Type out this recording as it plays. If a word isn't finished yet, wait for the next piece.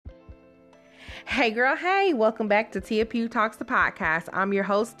Hey girl, hey, welcome back to Tia Pugh Talks the podcast. I'm your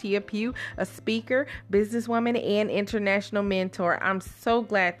host, Tia Pugh, a speaker, businesswoman, and international mentor. I'm so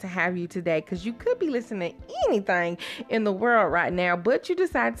glad to have you today because you could be listening to anything in the world right now, but you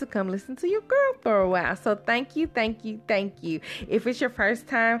decided to come listen to your girl for a while. So thank you. If it's your first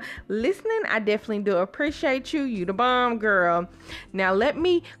time listening, I definitely do appreciate you. You the bomb, girl. Now let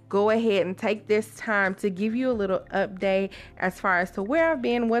me go ahead and take this time to give you a little update as far as to where I've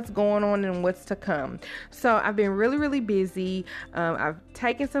been, what's going on, and what's to come. So I've been really busy. I've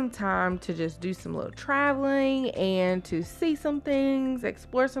taken some time to just do some little traveling and to see some things,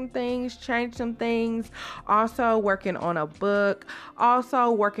 explore some things, change some things. Also working on a book.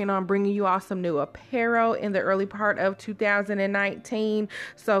 Also working on bringing you all some new apparel in the early part of 2019.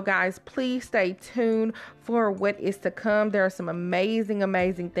 So guys, please stay tuned for what is to come. There are some amazing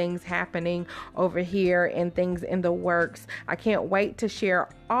things happening over here and things in the works. I can't wait to share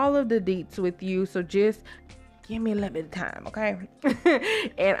all of the deets with you. So just give me a little bit of time, okay?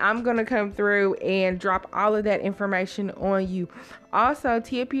 And I'm going to come through and drop all of that information on you. Also,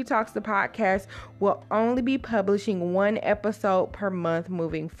 Tia Pugh Talks the podcast will only be publishing one episode per month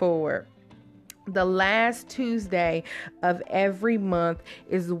moving forward. The last Tuesday of every month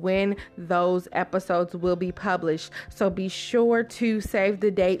is when those episodes will be published. So be sure to save the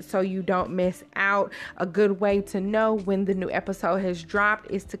date so you don't miss out. A good way to know when the new episode has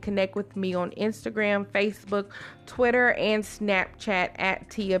dropped is to connect with me on Instagram, Facebook, Twitter, and Snapchat at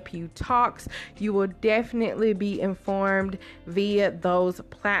Tia Pugh Talks. You will definitely be informed via those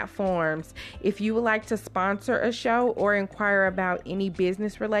platforms. If you would like to sponsor a show or inquire about any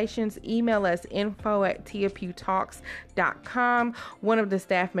business relations, email us info@tiapughtalks.com. One of the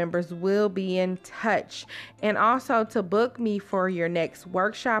staff members will be in touch. And also to book me for your next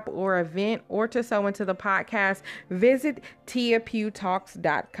workshop or event or to sew into the podcast, visit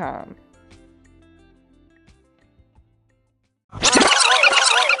tiapughtalks.com.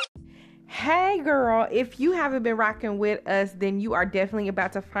 Hey girl, if you haven't been rocking with us, then you are definitely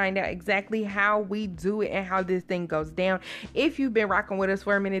about to find out exactly how we do it and how this thing goes down. If you've been rocking with us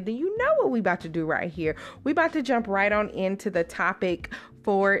for a minute, then you know what we about to do right here. We about to jump right on into the topic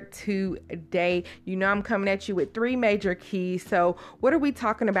for today. You know I'm coming at you with 3 major keys. So what are we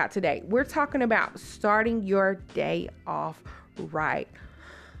talking about today? We're talking about starting your day off right.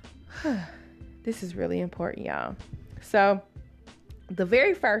 This is really important, y'all. So the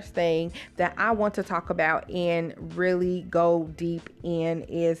very first thing that I want to talk about and really go deep in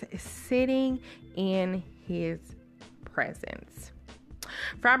is sitting in his presence.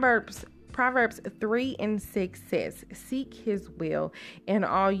 Proverbs 3:6 says, "Seek his will in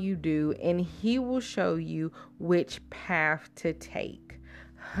all you do, and he will show you which path to take."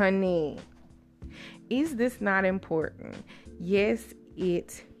 Honey, is this not important? Yes,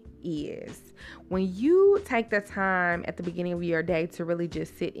 it is. When you take the time at the beginning of your day to really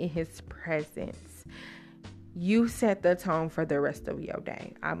just sit in his presence, you set the tone for the rest of your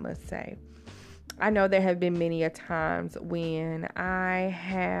day, I must say. I know there have been many a times when I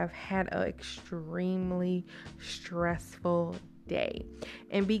have had an extremely stressful day.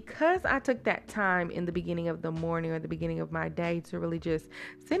 And because I took that time in the beginning of the morning or the beginning of my day to really just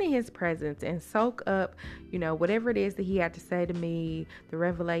sit in his presence and soak up, whatever it is that he had to say to me, the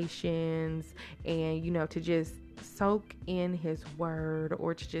revelations, and, to just soak in his word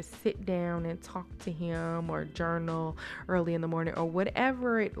or to just sit down and talk to him or journal early in the morning or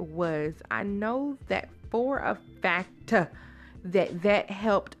whatever it was, I know that for a fact that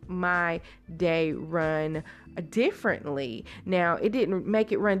helped my day run differently. Now, it didn't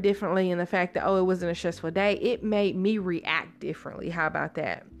make it run differently in the fact that, it wasn't a stressful day. It made me react differently. How about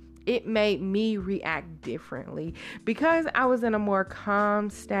that? It made me react differently because I was in a more calm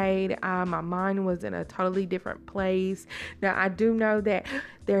state. My mind was in a totally different place. Now, I do know that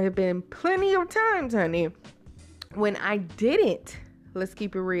there have been plenty of times, honey, when I didn't, let's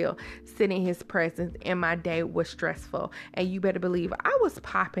keep it real, sit in his presence and my day was stressful. And you better believe I was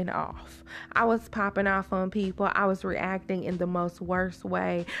popping off. I was popping off on people. I was reacting in the most worst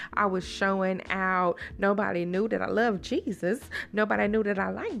way. I was showing out. Nobody knew that I loved Jesus. Nobody knew that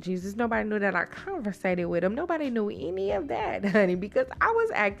I liked Jesus. Nobody knew that I conversated with him. Nobody knew any of that, honey, because I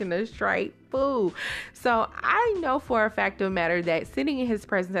was acting a straight fool. So I know for a fact of the matter that sitting in his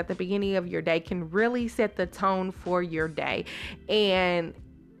presence at the beginning of your day can really set the tone for your day. And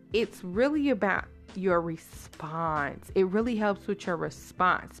it's really about your response. It really helps with your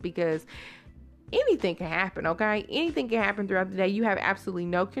response because anything can happen, okay? Anything can happen throughout the day. You have absolutely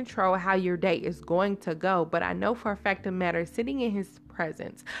no control how your day is going to go. But I know for a fact of the matter, sitting in his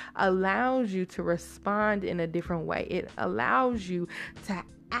presence allows you to respond in a different way. It allows you to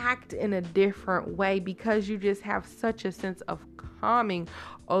act in a different way because you just have such a sense of calming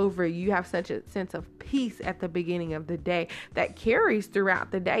over you. You have such a sense of peace at the beginning of the day that carries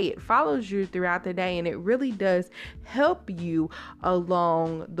throughout the day. It follows you throughout the day, and it really does help you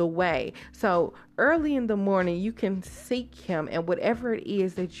along the way. So early in the morning, you can seek him, and whatever it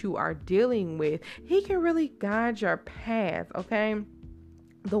is that you are dealing with, he can really guide your path, okay?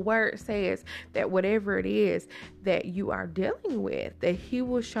 The word says that whatever it is that you are dealing with, that he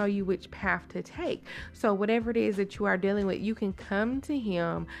will show you which path to take. So whatever it is that you are dealing with, you can come to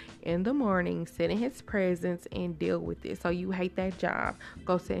him in the morning, sit in his presence, and deal with it. So you hate that job,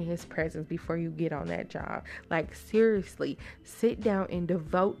 go sit in his presence before you get on that job. Like, seriously, sit down and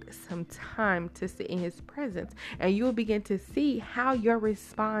devote some time to sit in his presence, and you will begin to see how your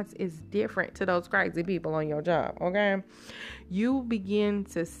response is different to those crazy people on your job, okay? You begin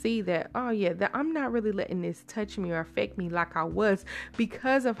to see that, oh yeah, that I'm not really letting this touch me or affect me like I was,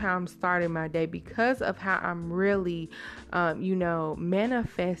 because of how I'm starting my day, because of how I'm really,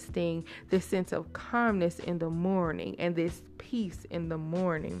 manifesting this sense of calmness in the morning and this peace in the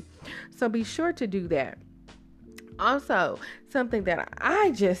morning. So be sure to do that. Also, something that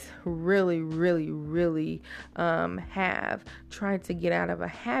I just really have tried to get out of a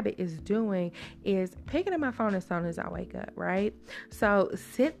habit is picking up my phone as soon as I wake up, right? So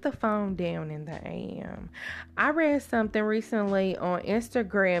sit the phone down in the AM. I read something recently on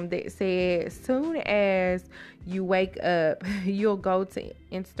Instagram that said, soon as you wake up, you'll go to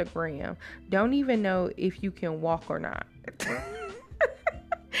Instagram. Don't even know if you can walk or not.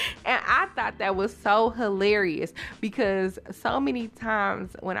 And I thought that was so hilarious, because so many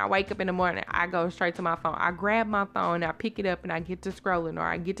times when I wake up in the morning, I go straight to my phone. I grab my phone, I pick it up, and I get to scrolling, or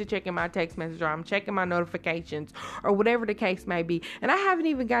I get to checking my text message, or I'm checking my notifications, or whatever the case may be. And I haven't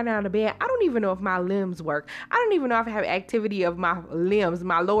even gotten out of bed. I don't even know if my limbs work. I don't even know if I have activity of my limbs,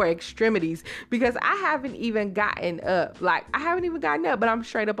 my lower extremities, because I haven't even gotten up. Like, I haven't even gotten up, but I'm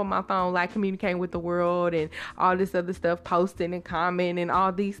straight up on my phone, like communicating with the world and all this other stuff, posting and commenting and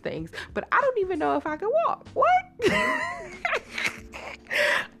all these things. But I don't even know if I can walk. What?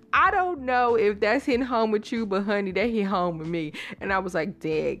 I don't know if that's hitting home with you, but honey, that hit home with me. And I was like,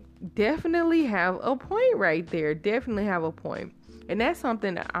 dang, definitely have a point right there. Definitely have a point. And that's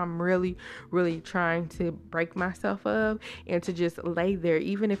something that I'm really trying to break myself of, and to just lay there,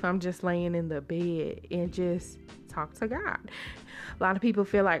 even if I'm just laying in the bed, and just talk to God. A lot of people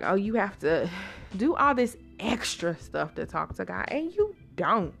feel like, oh, you have to do all this extra stuff to talk to God. And you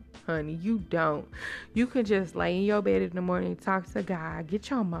don't, honey. You don't. You can just lay in your bed in the morning, talk to God, get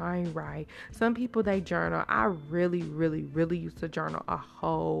your mind right. Some people, they journal. I really used to journal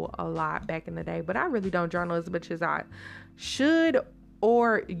a lot back in the day, but I really don't journal as much as I should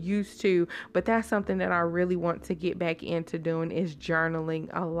or used to. But that's something that I really want to get back into doing, is journaling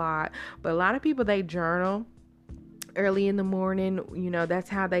a lot. But a lot of people, they journal early in the morning. That's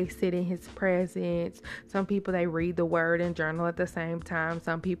how they sit in his presence. Some people, they read the word and journal at the same time.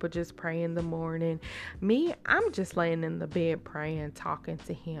 Some people just pray in the morning. Me, I'm just laying in the bed praying, talking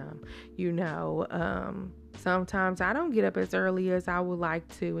to him. Sometimes I don't get up as early as I would like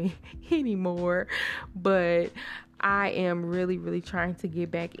to anymore, but I am really trying to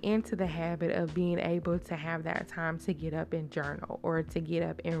get back into the habit of being able to have that time to get up and journal, or to get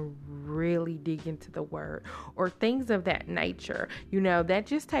up and really dig into the word, or things of that nature. That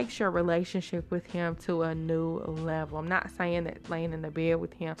just takes your relationship with him to a new level. I'm not saying that laying in the bed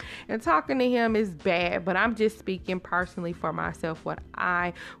with him and talking to him is bad, but I'm just speaking personally for myself, what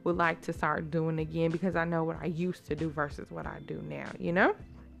I would like to start doing again, because I know what I used to do versus what I do now,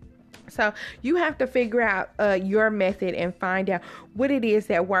 So you have to figure out your method and find out what it is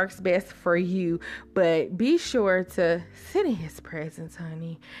that works best for you. But be sure to sit in his presence,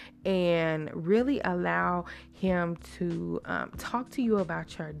 honey, and really allow him to talk to you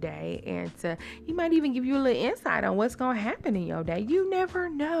about your day, and he might even give you a little insight on what's going to happen in your day. You never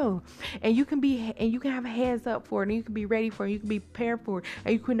know, and you can have a heads up for it, and you can be ready for it, you can be prepared for it,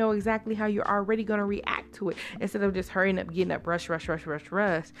 and you can know exactly how you're already going to react to it, instead of just hurrying up, getting up, rush,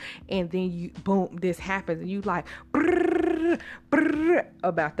 and then boom, this happens, and you like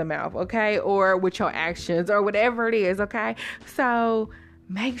about the mouth, okay, or with your actions, or whatever it is, okay. So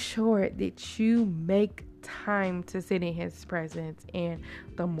make sure that you make time to sit in his presence in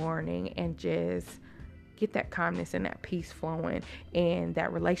the morning, and just get that calmness and that peace flowing, and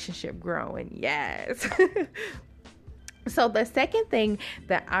that relationship growing. Yes. So the second thing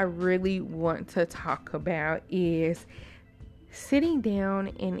that I really want to talk about is sitting down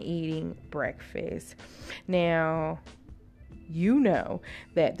and eating breakfast. Now, you know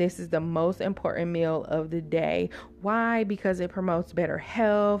that this is the most important meal of the day. Why? Because it promotes better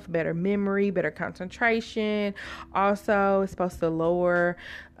health, better memory, better concentration. Also, it's supposed to lower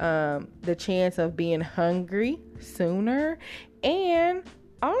the chance of being hungry sooner, and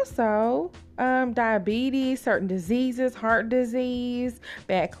also diabetes, certain diseases, heart disease,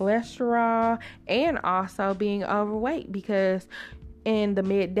 bad cholesterol, and also being overweight, because in the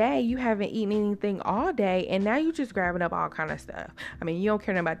midday you haven't eaten anything all day and now you just grabbing up all kind of stuff. I mean, you don't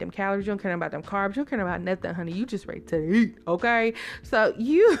care about them calories, you don't care about them carbs, you don't care about nothing, honey. You just ready to eat, okay? So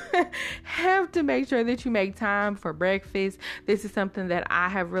you have to make sure that you make time for breakfast. This is something that I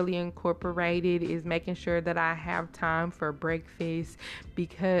have really incorporated, is making sure that I have time for breakfast,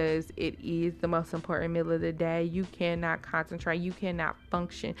 because it is the most important meal of the day. You cannot concentrate, you cannot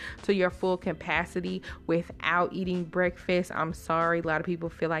function to your full capacity without eating breakfast. I'm sorry, a lot of people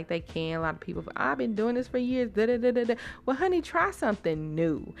feel like they can. A lot of people, I've been doing this for years. Well, honey, try something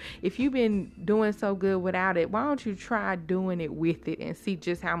new. If you've been doing so good without it, why don't you try doing it with it and see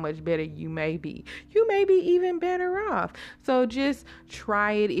just how much better you may be? You may be even better off. So just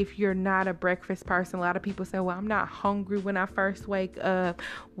try it if you're not a breakfast person. A lot of people say, well, I'm not hungry when I first wake up.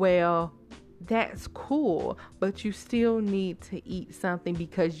 Well, that's cool, but you still need to eat something,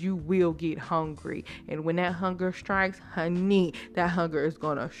 because you will get hungry. And when that hunger strikes, honey, that hunger is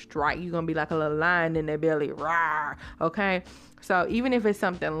going to strike. You're going to be like a little lion in their belly. Rawr, okay? So even if it's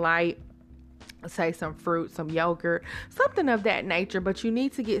something light, say some fruit, some yogurt, something of that nature, but you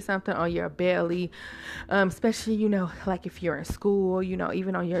need to get something on your belly, especially, like if you're in school,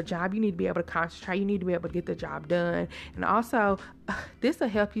 even on your job, you need to be able to concentrate, you need to be able to get the job done. And also, this will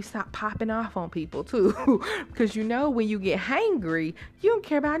help you stop popping off on people too, because when you get hangry, you don't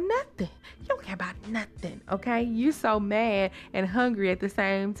care about nothing. You don't care about nothing, okay? You so mad and hungry at the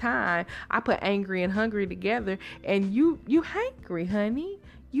same time. I put angry and hungry together, and you hangry, honey.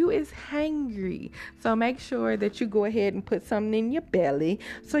 You is hangry. So make sure that you go ahead and put something in your belly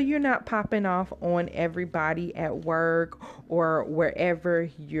so you're not popping off on everybody at work or wherever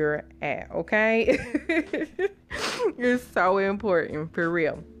you're at, okay? It's so important, for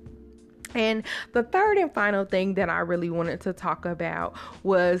real. And the third and final thing that I really wanted to talk about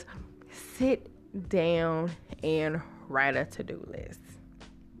was sit down and write a to-do list.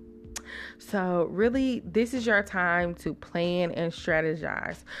 So really, this is your time to plan and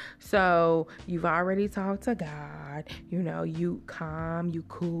strategize. So you've already talked to God, you calm, you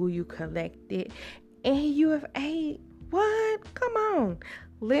cool, you collected, and you have ate. What? Come on.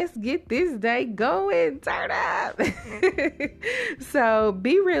 Let's get this day going. Turn up. So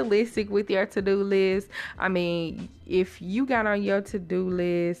be realistic with your to-do list. I mean, if you got on your to-do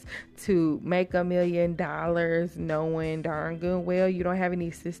list to make $1 million, knowing darn good well you don't have any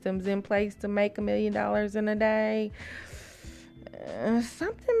systems in place to make $1 million in a day,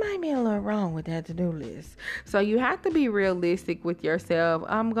 something might be a little wrong with that to-do list. So you have to be realistic with yourself.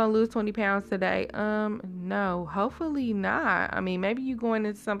 I'm gonna lose 20 pounds today. No, hopefully not. I mean, maybe you going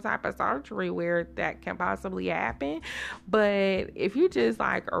into some type of surgery where that can possibly happen, but if you're just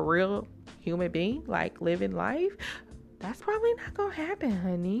like a real human being, like living life, that's probably not gonna happen,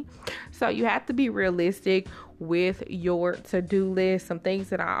 honey. So you have to be realistic with your to-do list. Some things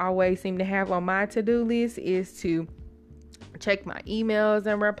that I always seem to have on my to-do list is to check my emails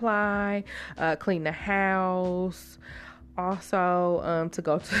and reply, clean the house. Also, to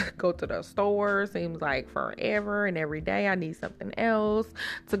go to the store seems like forever, and every day I need something else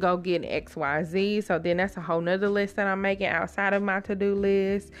to go get XYZ. So then that's a whole nother list that I'm making outside of my to-do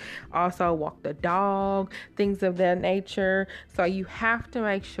list. Also, walk the dog, things of that nature. So you have to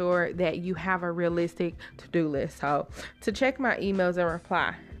make sure that you have a realistic to-do list. So to check my emails and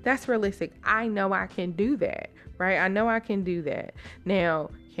reply, that's realistic. I know I can do that, right? I know I can do that.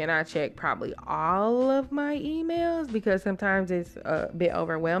 Now, can I check probably all of my emails? Because sometimes it's a bit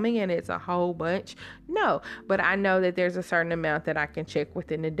overwhelming and it's a whole bunch. No, but I know that there's a certain amount that I can check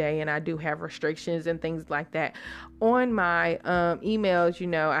within the day, and I do have restrictions and things like that. On my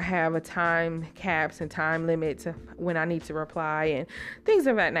emails, I have a time caps and time limits of when I need to reply and things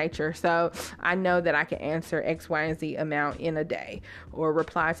of that nature. So I know that I can answer X, Y, and Z amount in a day, or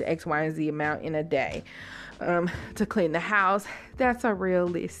reply to X, Y, and Z amount in a day. To clean the house, that's a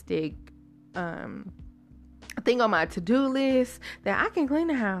realistic thing on my to-do list, that I can clean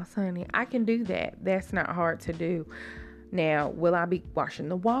the house, honey. I can do that. That's not hard to do. Now, will I be washing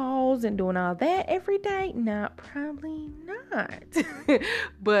the walls and doing all that every day? No, probably not.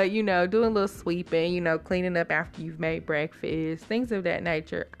 But, doing a little sweeping, cleaning up after you've made breakfast, things of that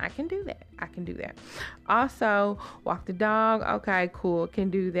nature, I can do that. Also, walk the dog. Okay, cool. Can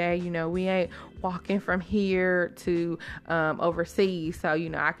do that. We ain't walking from here to overseas. So,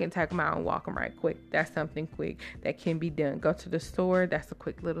 I can take them out and walk them right quick. That's something quick that can be done. Go to the store. That's a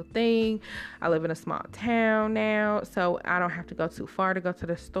quick little thing. I live in a small town now, so I don't have to go too far to go to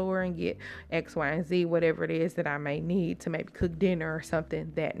the store and get X, Y, and Z, whatever it is that I may need to maybe cook dinner or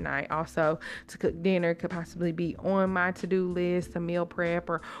something that night. Also, to cook dinner could possibly be on my to-do list, a meal prep,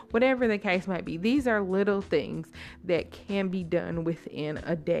 or whatever the case might be. These are little things that can be done within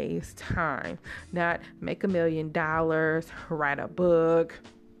a day's time. Not make $1 million, write a book,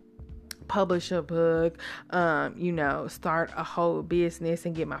 publish a book, start a whole business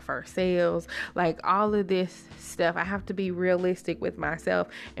and get my first sales. Like all of this stuff, I have to be realistic with myself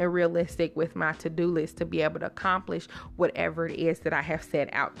and realistic with my to-do list to be able to accomplish whatever it is that I have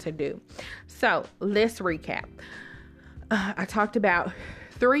set out to do. So let's recap. I talked about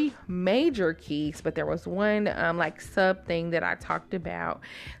 3 major keys, but there was one sub thing that I talked about.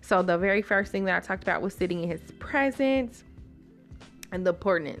 So the very first thing that I talked about was sitting in his presence and the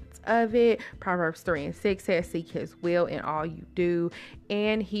importance of it. Proverbs 3:6 says, seek his will in all you do,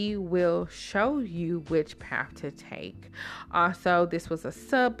 and he will show you which path to take. Also, this was a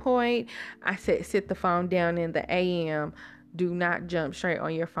sub point. I said, sit the phone down in the AM. Do not jump straight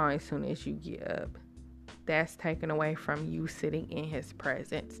on your phone as soon as you get up. That's taken away from you sitting in his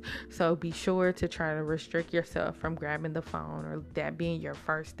presence. So be sure to try to restrict yourself from grabbing the phone or that being your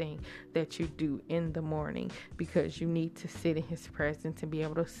first thing that you do in the morning, because you need to sit in his presence and be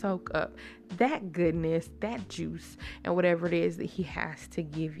able to soak up that goodness, that juice, and whatever it is that he has to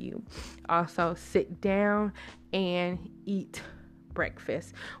give you. Also, sit down and eat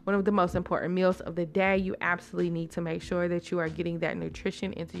breakfast. One of the most important meals of the day. You absolutely need to make sure that you are getting that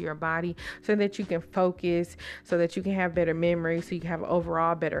nutrition into your body so that you can focus, so that you can have better memory, so you can have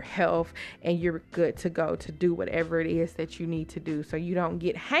overall better health, and you're good to go to do whatever it is that you need to do, so you don't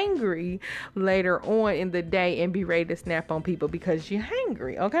get hangry later on in the day and be ready to snap on people because you're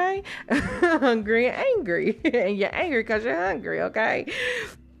hungry, okay? Hungry and angry. And you're angry because you're hungry, okay?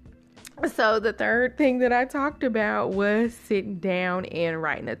 So the third thing that I talked about was sitting down and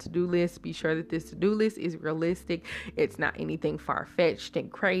writing a to-do list. Be sure that this to-do list is realistic. It's not anything far-fetched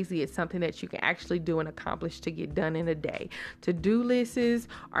and crazy. It's something that you can actually do and accomplish to get done in a day. To-do lists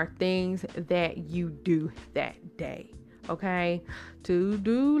are things that you do that day. Okay,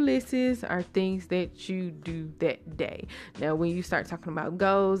 to-do lists are things that you do that day. Now, when you start talking about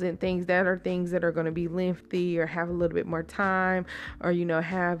goals and things that are going to be lengthy or have a little bit more time, or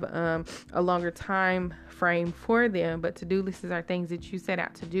have a longer time frame for them, but to-do lists are things that you set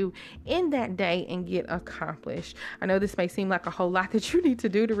out to do in that day and get accomplished. I know this may seem like a whole lot that you need to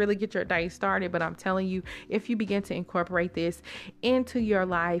do to really get your day started, but I'm telling you, if you begin to incorporate this into your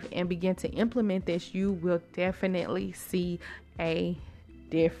life and begin to implement this, you will definitely see a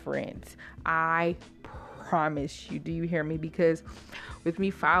difference. I promise you. Do you hear me? Because with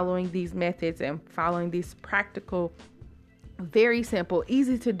me following these methods and following these practical, very simple,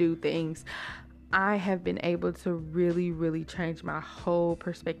 easy to do things, I have been able to really, really change my whole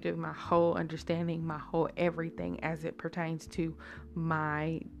perspective, my whole understanding, my whole everything as it pertains to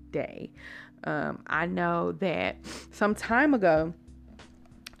my day. I know that some time ago,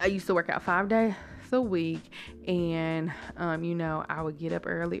 I used to work out 5 days a week, and I would get up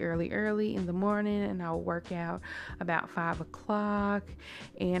early in the morning, and I would work out about 5 o'clock,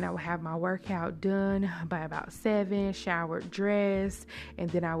 and I would have my workout done by about 7, showered, dressed, and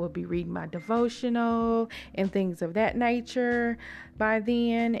then I would be reading my devotional and things of that nature by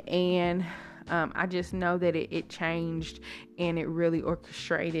then. And I just know that it changed, and it really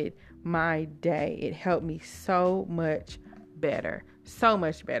orchestrated my day. It helped me so much better. So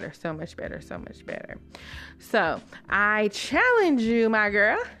much better. So I challenge you, my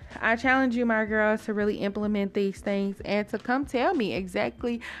girl, to really implement these things and to come tell me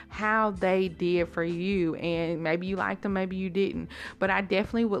exactly how they did for you. And maybe you liked them, maybe you didn't, but I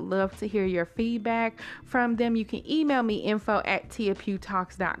definitely would love to hear your feedback from them. You can email me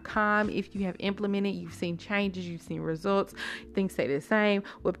info@tiapewtalks.com. If you have implemented, you've seen changes, you've seen results, things stay the same,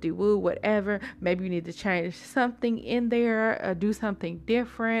 whoop-de-woo, whatever. Maybe you need to change something in there, do something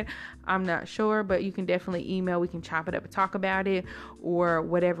different. I'm not sure, but you can definitely email. We can chop it up and talk about it, or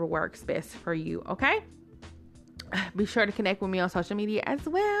whatever works best for you. Okay. Be sure to connect with me on social media as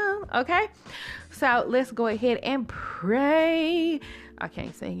well. Okay. So let's go ahead and pray. I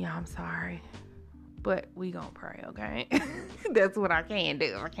can't sing, y'all. I'm sorry. but we gonna pray, okay? That's what I can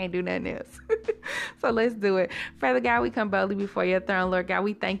do. I can't do nothing else. So let's do it. Father God, we come boldly before your throne, Lord God.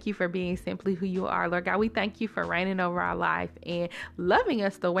 We thank you for being simply who you are, Lord God. We thank you for reigning over our life and loving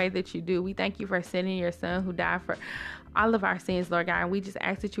us the way that you do. We thank you for sending your son who died for all of our sins, Lord God. And we just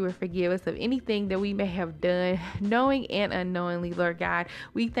ask that you would forgive us of anything that we may have done, knowing and unknowingly, Lord God.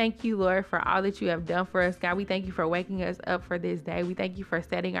 We thank you, Lord, for all that you have done for us, God. We thank you for waking us up for this day. We thank you for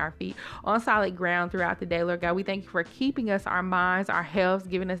setting our feet on solid ground throughout the day, Lord God. We thank you for keeping us, our minds, our health,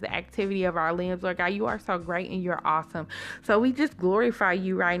 giving us the activity of our limbs, Lord God. You are so great and you're awesome. So we just glorify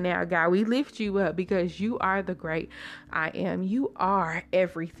you right now, God. We lift you up because you are the great I am. You are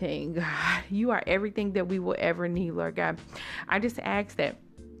everything, God. You are everything that we will ever need, Lord God. I just ask that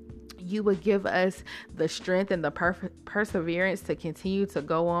you would give us the strength and the perseverance to continue to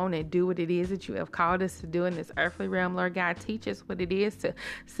go on and do what it is that you have called us to do in this earthly realm, Lord God. Teach us what it is to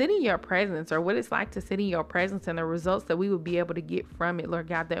sit in your presence, or what it's like to sit in your presence, and the results that we would be able to get from it, Lord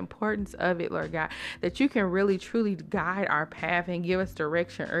God. The importance of it, Lord God, that you can really truly guide our path and give us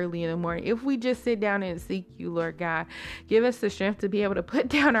direction early in the morning. If we just sit down and seek you, Lord God, give us the strength to be able to put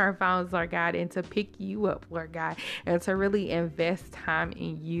down our phones, Lord God, and to pick you up, Lord God, and to really invest time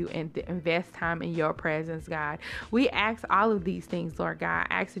in you and invest time in your presence, God. We ask all of these things, Lord God.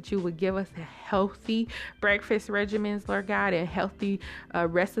 I ask that you would give us healthy breakfast regimens, Lord God, and healthy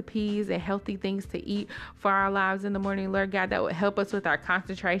recipes and healthy things to eat for our lives in the morning, Lord God, that would help us with our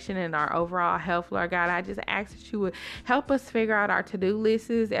concentration and our overall health, Lord God. I just ask that you would help us figure out our to-do lists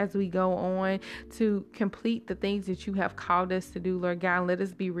as we go on to complete the things that you have called us to do, Lord God. Let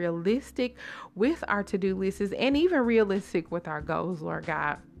us be realistic with our to-do lists and even realistic with our goals, Lord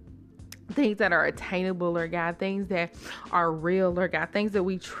God. Things that are attainable, Lord God, things that are real, Lord God, things that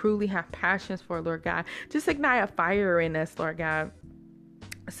we truly have passions for, Lord God. Just ignite a fire in us, Lord God,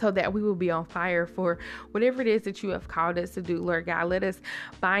 so that we will be on fire for whatever it is that you have called us to do, Lord God. Let us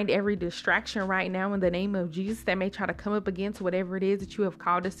bind every distraction right now in the name of Jesus that may try to come up against whatever it is that you have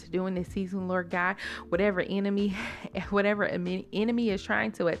called us to do in this season, Lord God. Whatever enemy is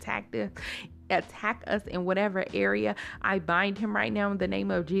trying to attack us in whatever area, I bind him right now in the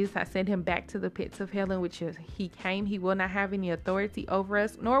name of Jesus. I send him back to the pits of hell in which he came. He will not have any authority over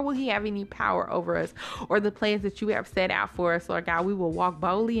us, nor will he have any power over us or the plans that you have set out for us, Lord God. We will walk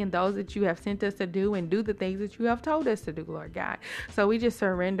boldly in those that you have sent us to do and do the things that you have told us to do, Lord God. So we just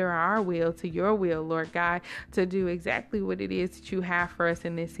surrender our will to your will, Lord God, to do exactly what it is that you have for us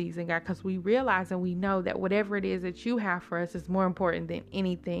in this season, God, because we realize and we know that whatever it is that you have for us is more important than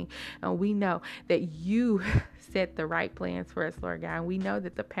anything. And we know that you set the right plans for us, Lord God. And we know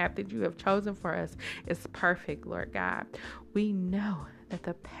that the path that you have chosen for us is perfect, Lord God. We know that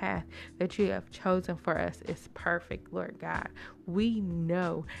the path that you have chosen for us is perfect, Lord God. We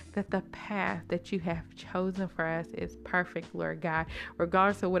know that the path that you have chosen for us is perfect, Lord God.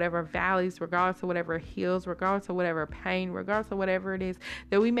 Regardless of whatever valleys, regardless of whatever hills, regardless of whatever pain, regardless of whatever it is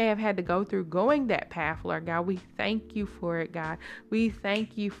that we may have had to go through going that path, Lord God, we thank you for it, God. We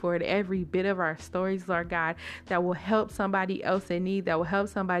thank you for it, every bit of our stories, Lord God, that will help somebody else in need, that will help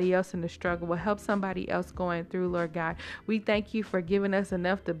somebody else in the struggle, will help somebody else going through, Lord God. We thank you for giving us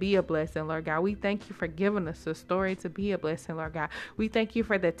enough to be a blessing, Lord God. We thank you for giving us a story to be a blessing, Lord God. We thank you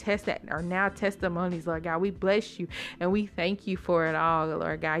for the tests that are now testimonies, Lord God. We bless you and we thank you for it all,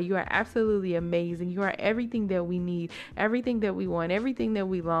 Lord God. You are absolutely amazing. You are everything that we need, everything that we want, everything that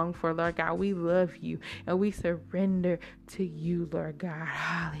we long for, Lord God. We love you and we surrender to you, Lord God.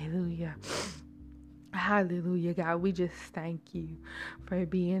 Hallelujah. Hallelujah, God. We just thank you for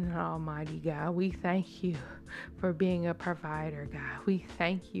being an almighty God. We thank you for being a provider, God. We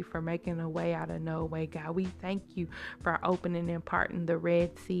thank you for making a way out of no way, God. We thank you for opening and parting the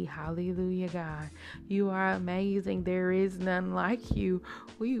Red Sea. Hallelujah, God. You are amazing. There is none like you.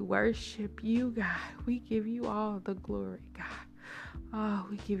 We worship you, God. We give you all the glory, God. Oh,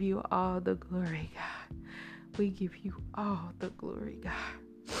 we give you all the glory, God. We give you all the glory, God.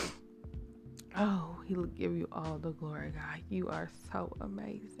 Oh, he'll give you all the glory, God. You are so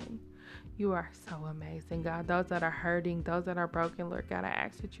amazing. You are so amazing, God. Those that are hurting, those that are broken, Lord God, I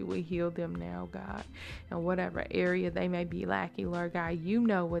ask that you would heal them now, God. In whatever area they may be lacking, Lord God, you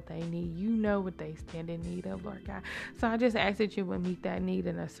know what they need. You know what they stand in need of, Lord God. So I just ask that you would meet that need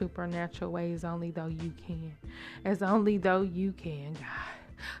in a supernatural way as only though you can. As only though you can, God.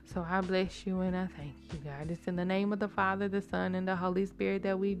 So I bless you and I thank you, God. It's in the name of the Father, the Son, and the Holy Spirit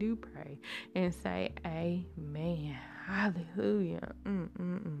that we do pray and say amen. Hallelujah.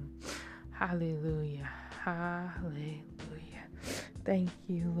 Hallelujah. Hallelujah. Thank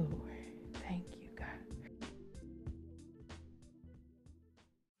you, Lord. Thank you, God.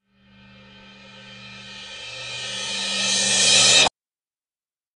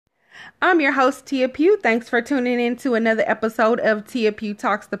 I'm your host, Tia Pugh. Thanks for tuning in to another episode of Tia Pugh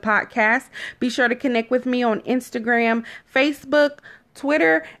Talks, the podcast. Be sure to connect with me on Instagram, Facebook,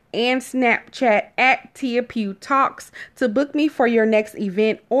 Twitter, and Snapchat at Tia Pugh Talks to book me for your next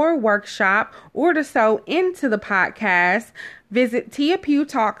event or workshop, or to sew into the podcast. Visit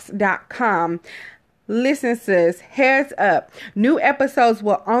TiaPughTalks.com. Listen, sis, heads up. New episodes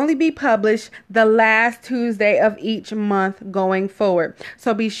will only be published the last Tuesday of each month going forward.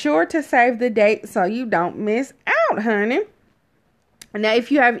 So be sure to save the date so you don't miss out, honey. Now, if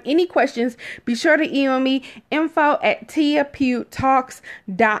you have any questions, be sure to email me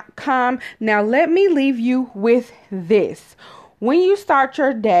info@TiaPughTalks.com. Now, let me leave you with this. When you start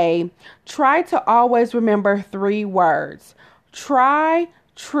your day, try to always remember 3 words: try,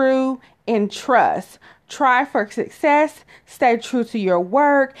 true, and trust. Try for success, stay true to your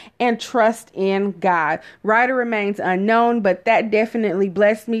work, and trust in God. Writer remains unknown, but that definitely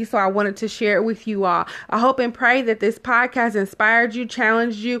blessed me, so I wanted to share it with you all. I hope and pray that this podcast inspired you,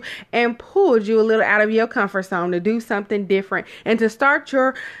 challenged you, and pulled you a little out of your comfort zone to do something different and to start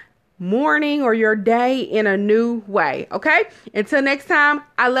your morning or your day in a new way. Okay? Until next time,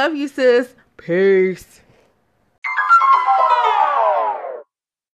 I love you, sis. Peace.